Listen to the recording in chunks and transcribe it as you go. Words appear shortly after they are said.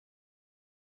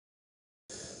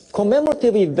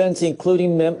Commemorative events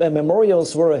including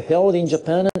memorials were held in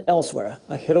Japan and elsewhere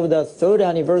ahead of the third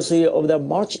anniversary of the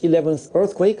March 11th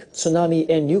earthquake, tsunami,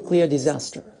 and nuclear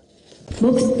disaster.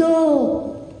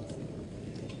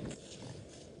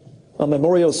 A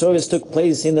memorial service took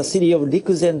place in the city of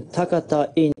Rikuzen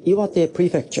Takata in Iwate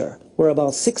Prefecture, where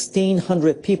about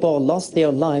 1,600 people lost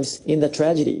their lives in the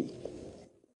tragedy.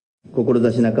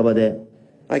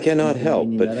 I cannot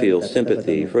help but feel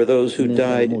sympathy for those who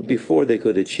died before they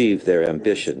could achieve their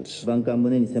ambitions.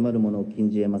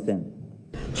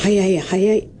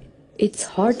 It's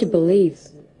hard to believe.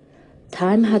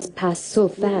 Time has passed so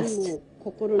fast.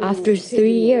 After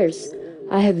 3 years,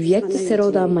 I have yet to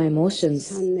settle down my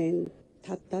emotions.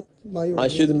 I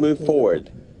should move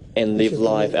forward and live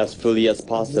life as fully as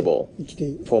possible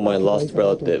for my lost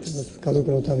relatives.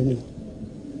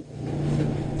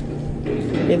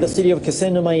 In the city of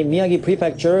Kisenuma in Miyagi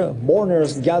Prefecture,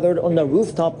 mourners gathered on the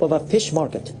rooftop of a fish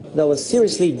market that was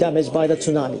seriously damaged by the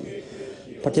tsunami.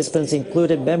 Participants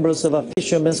included members of a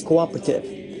fishermen's cooperative.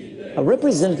 A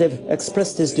representative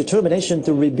expressed his determination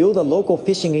to rebuild the local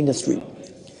fishing industry.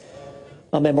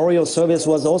 A memorial service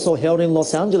was also held in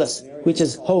Los Angeles, which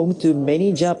is home to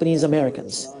many Japanese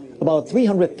Americans. About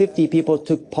 350 people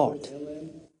took part.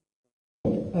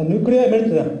 A nuclear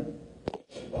meltdown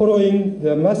following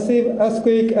the massive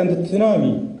earthquake and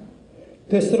tsunami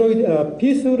destroyed a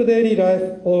peaceful daily life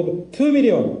of 2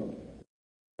 million.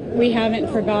 We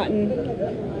haven't forgotten,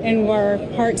 and our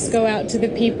hearts go out to the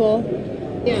people.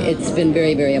 It's been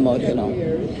very, very emotional,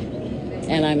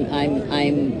 and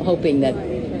I'm hoping that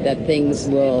things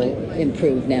will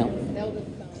improve now.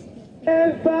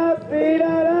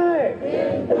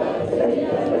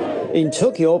 In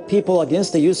Tokyo, people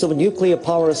against the use of nuclear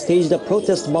power staged a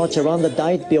protest march around the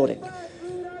Diet building.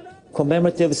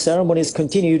 Commemorative ceremonies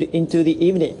continued into the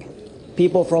evening.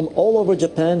 People from all over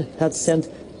Japan had sent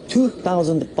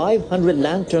 2,500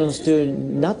 lanterns to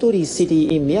Natori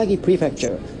City in Miyagi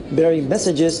Prefecture, bearing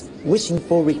messages wishing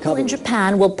for recovery. In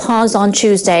Japan will pause on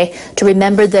Tuesday to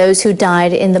remember those who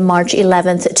died in the March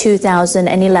 11th,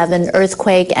 2011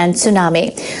 earthquake and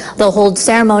tsunami. They'll hold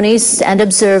ceremonies and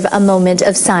observe a moment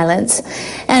of silence.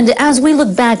 And as we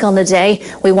look back on the day,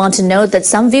 we want to note that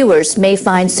some viewers may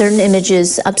find certain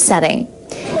images upsetting.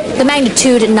 The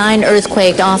magnitude 9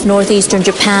 earthquake off northeastern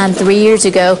Japan 3 years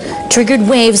ago triggered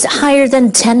waves higher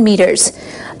than 10 meters.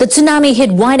 The tsunami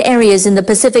hit wide areas in the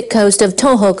Pacific coast of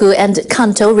Tohoku and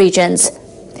Kanto regions.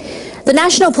 The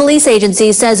National Police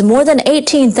Agency says more than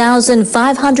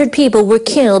 18,500 people were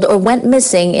killed or went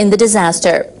missing in the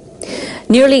disaster.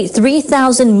 Nearly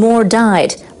 3,000 more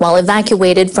died while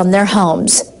evacuated from their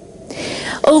homes.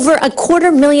 Over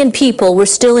 250,000 people were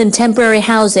still in temporary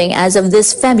housing as of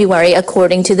this February,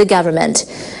 according to the government.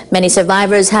 Many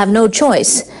survivors have no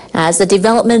choice, as the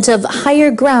development of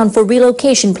higher ground for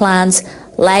relocation plans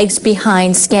lags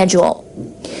behind schedule.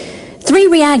 3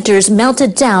 reactors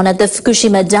melted down at the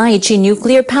Fukushima Daiichi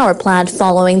nuclear power plant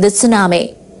following the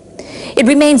tsunami. It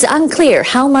remains unclear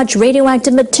how much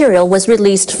radioactive material was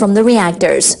released from the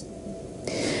reactors.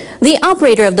 The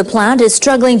operator of the plant is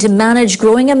struggling to manage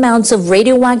growing amounts of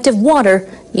radioactive water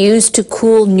used to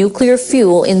cool nuclear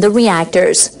fuel in the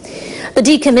reactors. The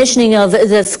decommissioning of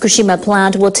the Fukushima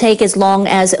plant will take as long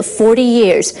as 40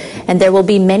 years, and there will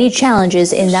be many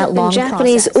challenges in that long process.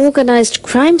 Japanese organized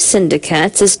crime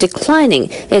syndicates is declining.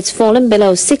 It's fallen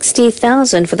below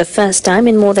 60,000 for the first time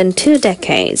in more than 2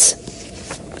 decades.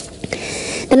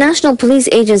 The National Police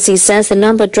Agency says the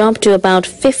number dropped to about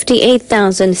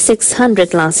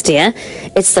 58,600 last year.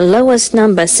 It's the lowest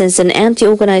number since an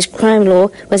anti-organized crime law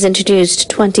was introduced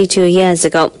 22 years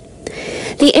ago.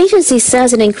 The agency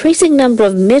says an increasing number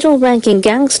of middle-ranking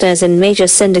gangsters in major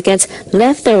syndicates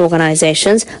left their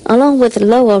organizations, along with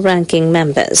lower-ranking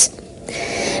members.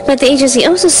 But the agency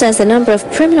also says the number of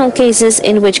criminal cases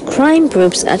in which crime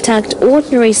groups attacked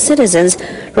ordinary citizens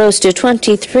rose to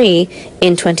 23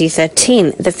 in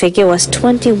 2013. The figure was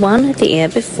 21 the year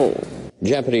before.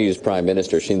 Japanese Prime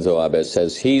Minister Shinzo Abe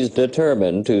says he's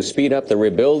determined to speed up the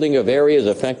rebuilding of areas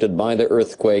affected by the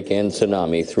earthquake and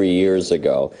tsunami 3 years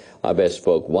ago. Abe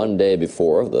spoke one day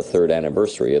before the 3rd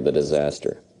anniversary of the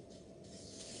disaster.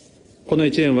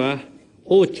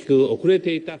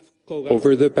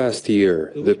 Over the past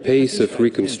year, the pace of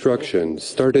reconstruction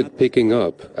started picking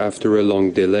up after a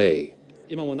long delay.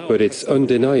 But it's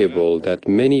undeniable that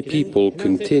many people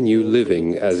continue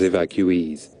living as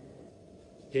evacuees.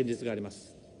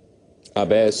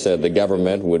 Abe said the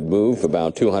government would move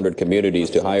about 200 communities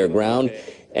to higher ground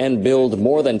and build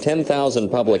more than 10,000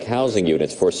 public housing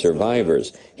units for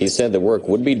survivors. He said the work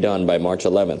would be done by March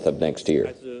 11th of next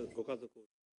year.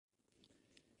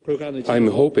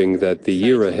 I'm hoping that the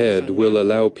year ahead will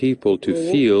allow people to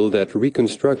feel that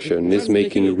reconstruction is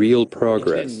making real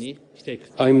progress.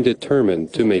 I'm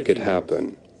determined to make it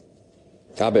happen.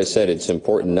 Abe said it's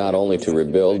important not only to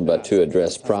rebuild, but to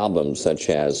address problems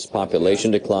such as population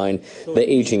decline, the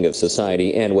aging of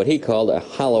society, and what he called a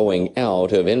hollowing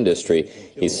out of industry.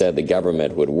 He said the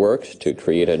government would work to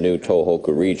create a new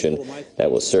Tohoku region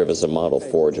that will serve as a model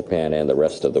for Japan and the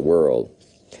rest of the world.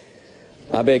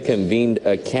 Abe convened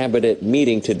a cabinet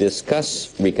meeting to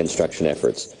discuss reconstruction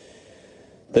efforts.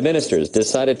 The ministers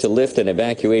decided to lift an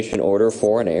evacuation order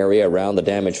for an area around the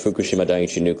damaged Fukushima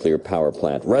Daiichi nuclear power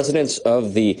plant. Residents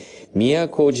of the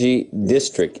Miyakoji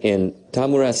district in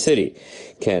Tamura City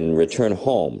can return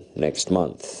home next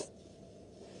month.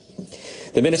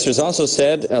 The ministers also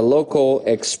said a local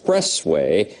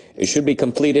expressway should be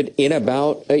completed in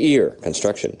about a year.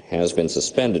 Construction has been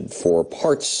suspended for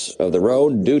parts of the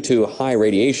road due to high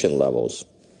radiation levels.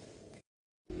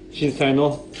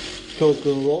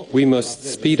 We must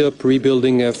speed up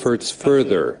rebuilding efforts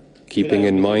further, keeping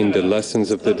in mind the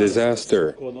lessons of the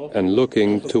disaster and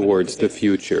looking towards the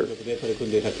future.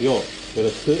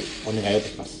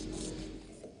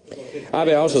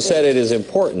 Abe also said it is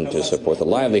important to support the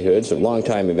livelihoods of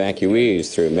long-time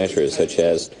evacuees through measures such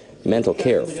as mental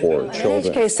care for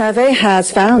children. NHK survey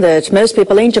has found that most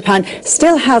people in Japan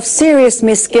still have serious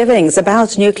misgivings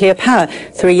about nuclear power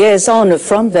 3 years on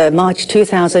from the March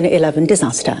 2011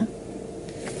 disaster.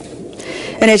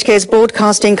 NHK's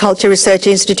Broadcasting Culture Research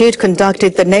Institute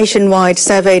conducted the nationwide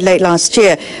survey late last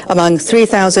year. Among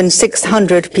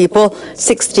 3,600 people,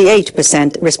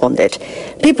 68% responded.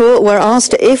 People were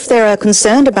asked if they are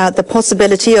concerned about the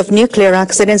possibility of nuclear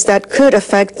accidents that could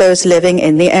affect those living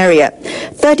in the area.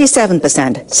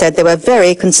 37% said they were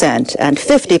very concerned, and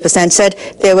 50% said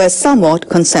they were somewhat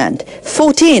concerned.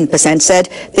 14% said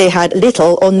they had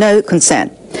little or no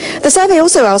concern. The survey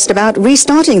also asked about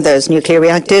restarting those nuclear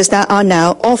reactors that are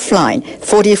now offline.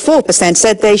 44%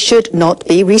 said they should not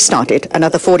be restarted.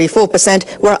 Another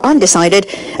 44% were undecided,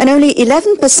 and only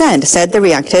 11% said the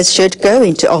reactors should go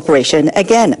into operation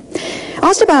again.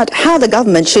 Asked about how the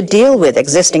government should deal with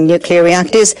existing nuclear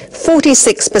reactors,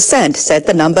 46% said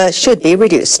the number should be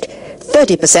reduced.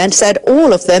 30% said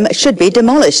all of them should be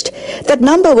demolished. That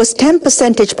number was 10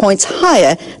 percentage points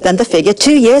higher than the figure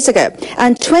 2 years ago.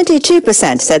 And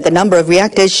 22% said the number of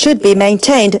reactors should be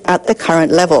maintained at the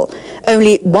current level.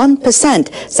 Only 1%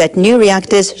 said new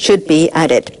reactors should be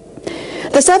added.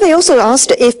 The survey also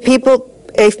asked if people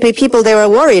they were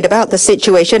worried about the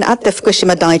situation at the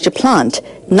Fukushima Daiichi plant.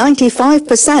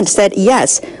 95% said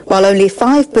yes, while only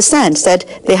 5% said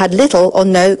they had little or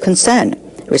no concern.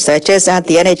 Researchers at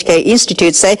the NHK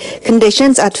Institute say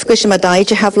conditions at Fukushima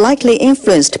Daiichi have likely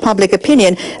influenced public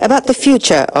opinion about the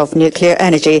future of nuclear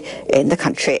energy in the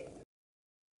country.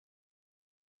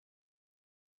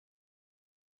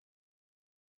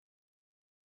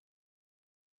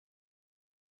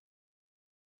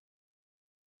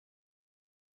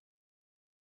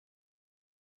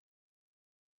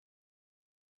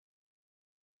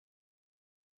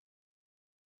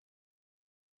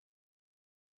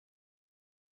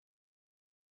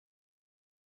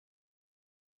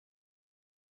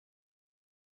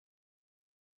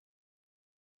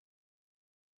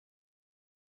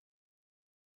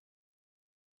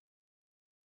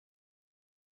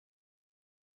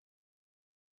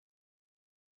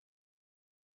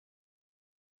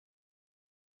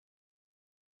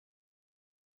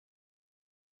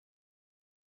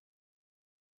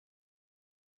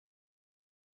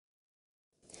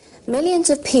 Millions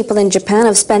of people in Japan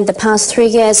have spent the past 3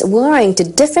 years worrying to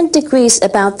different degrees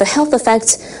about the health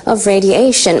effects of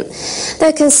radiation.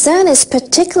 Their concern is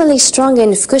particularly strong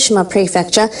in Fukushima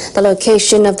Prefecture, the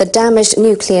location of the damaged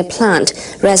nuclear plant.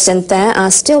 Residents there are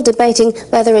still debating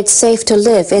whether it's safe to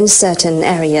live in certain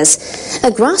areas. A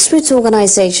grassroots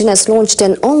organization has launched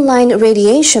an online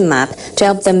radiation map to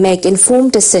help them make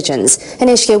informed decisions.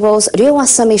 NHK World's Ryo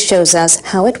Asami shows us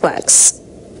how it works.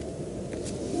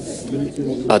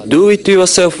 A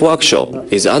do-it-yourself workshop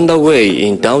is underway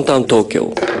in downtown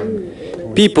Tokyo.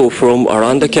 People from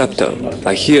around the capital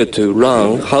are here to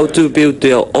learn how to build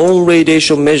their own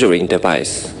radiation measuring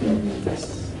device.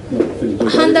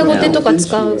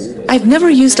 I've never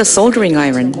used a soldering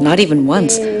iron, not even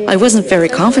once. I wasn't very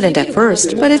confident at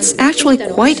first, but it's actually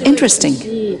quite interesting.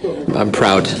 I'm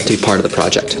proud to be part of the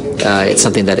project. It's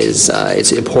something that is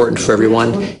it's important for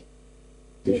everyone.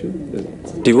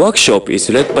 The workshop is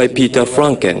led by Peter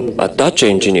Franken, a Dutch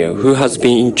engineer who has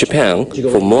been in Japan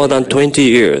for more than 20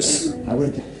 years.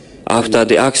 After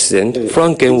the accident,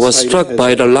 Franken was struck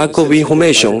by the lack of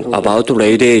information about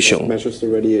radiation.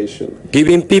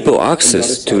 Giving people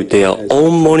access to their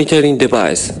own monitoring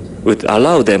device would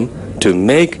allow them to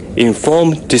make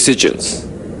informed decisions.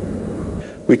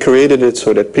 We created it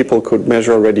so that people could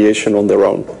measure radiation on their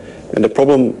own. And the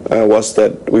problem was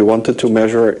that we wanted to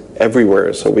measure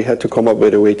everywhere, so we had to come up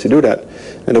with a way to do that.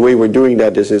 And the way we're doing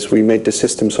that is we made the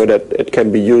system so that it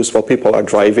can be used while people are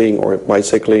driving or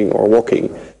bicycling or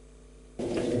walking.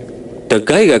 The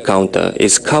Geiger counter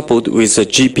is coupled with a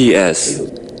GPS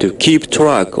to keep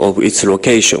track of its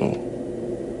location.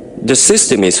 The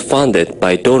system is funded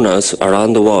by donors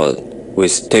around the world,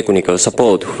 with technical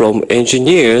support from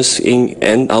engineers in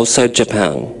and outside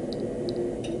Japan.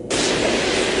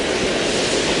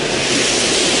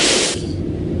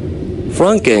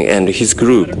 Franken and his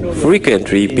group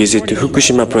frequently visit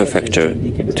Fukushima Prefecture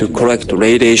to collect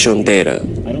radiation data.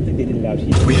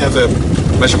 We have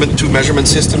two measurement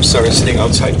systems that are sitting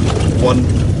outside. One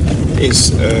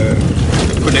is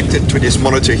connected to this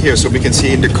monitor here, so we can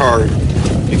see in the car,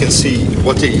 you can see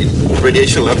what the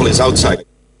radiation level is outside.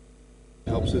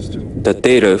 The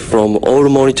data from all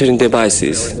monitoring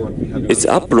devices is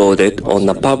uploaded on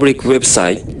a public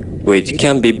website which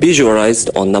can be visualized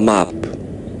on the map.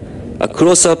 A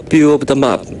close-up view of the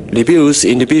map reveals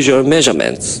individual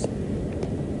measurements.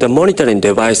 The monitoring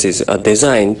devices are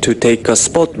designed to take a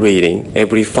spot reading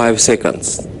every 5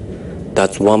 seconds.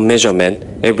 That's one measurement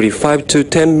every 5 to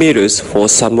 10 meters for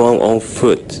someone on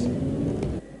foot.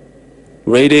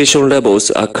 Radiation levels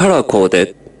are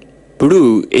color-coded.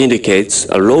 Blue indicates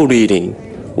a low reading,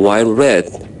 while red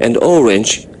and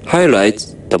orange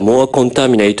highlights the more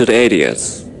contaminated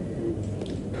areas.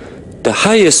 The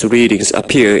highest readings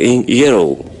appear in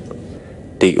yellow.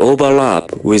 They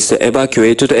overlap with the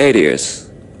evacuated areas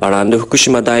around the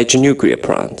Fukushima Daiichi nuclear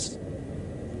plant.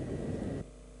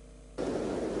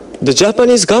 The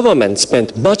Japanese government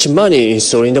spent much money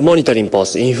installing the monitoring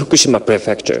post in Fukushima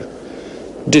Prefecture.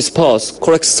 This post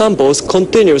collects samples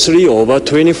continuously over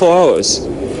 24 hours.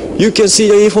 You can see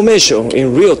the information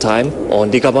in real time on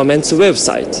the government's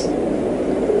website.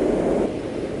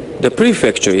 The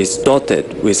prefecture is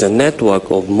dotted with a network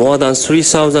of more than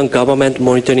 3,000 government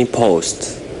monitoring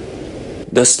posts.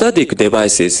 The static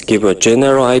devices give a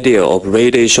general idea of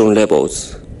radiation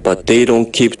levels, but they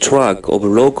don't keep track of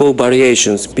local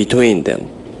variations between them.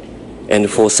 And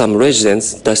for some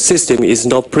residents, the system is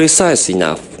not precise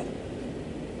enough.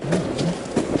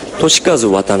 Toshikazu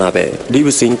Watanabe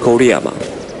lives in Koriyama,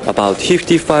 about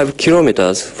 55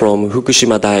 kilometers from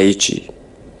Fukushima Daiichi.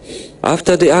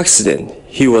 After the accident,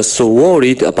 he was so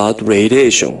worried about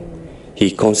radiation,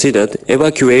 he considered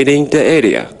evacuating the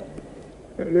area.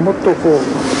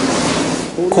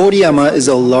 Koriyama is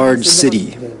a large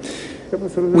city.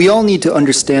 We all need to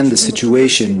understand the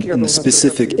situation in the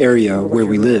specific area where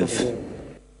we live.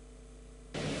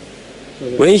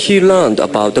 When he learned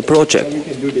about the project,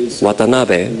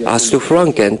 Watanabe asked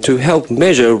Franken to help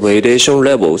measure radiation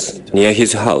levels near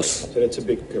his house.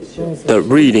 The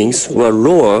readings were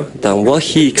lower than what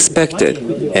he expected,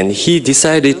 and he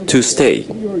decided to stay.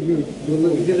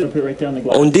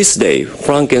 On this day,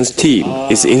 Franken's team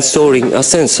is installing a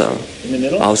sensor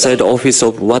outside the office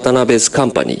of Watanabe's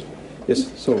company. Yes,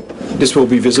 so this will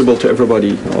be visible to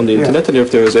everybody on the internet, and if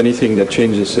there is anything that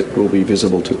changes, it will be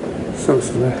visible too.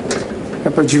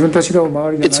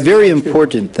 It's very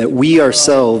important that we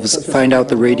ourselves find out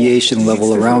the radiation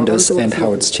level around us and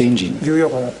how it's changing.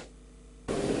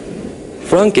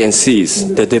 Franken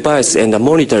sees the device and the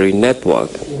monitoring network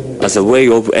as a way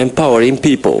of empowering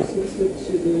people.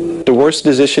 The worst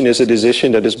decision is a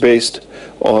decision that is based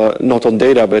not on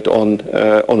data, but on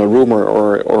a rumor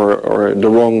or the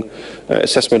wrong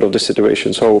assessment of the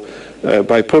situation. So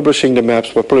by publishing the maps,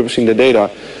 by publishing the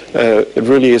data, it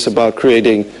really is about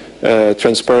creating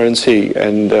transparency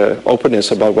and openness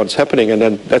about what's happening, and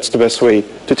then that's the best way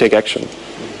to take action.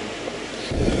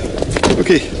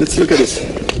 Okay, let's look at this.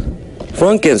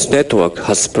 Franken's network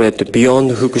has spread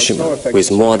beyond Fukushima, with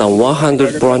more than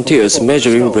 100 volunteers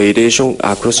measuring radiation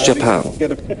across Japan.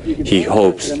 He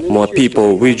hopes more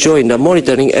people will join the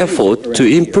monitoring effort to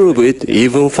improve it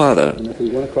even further.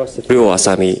 Ryo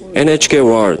Asami, NHK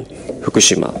World,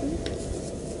 Fukushima.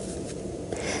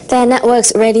 Their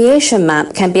network's radiation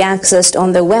map can be accessed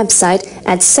on their website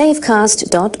at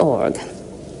safecast.org.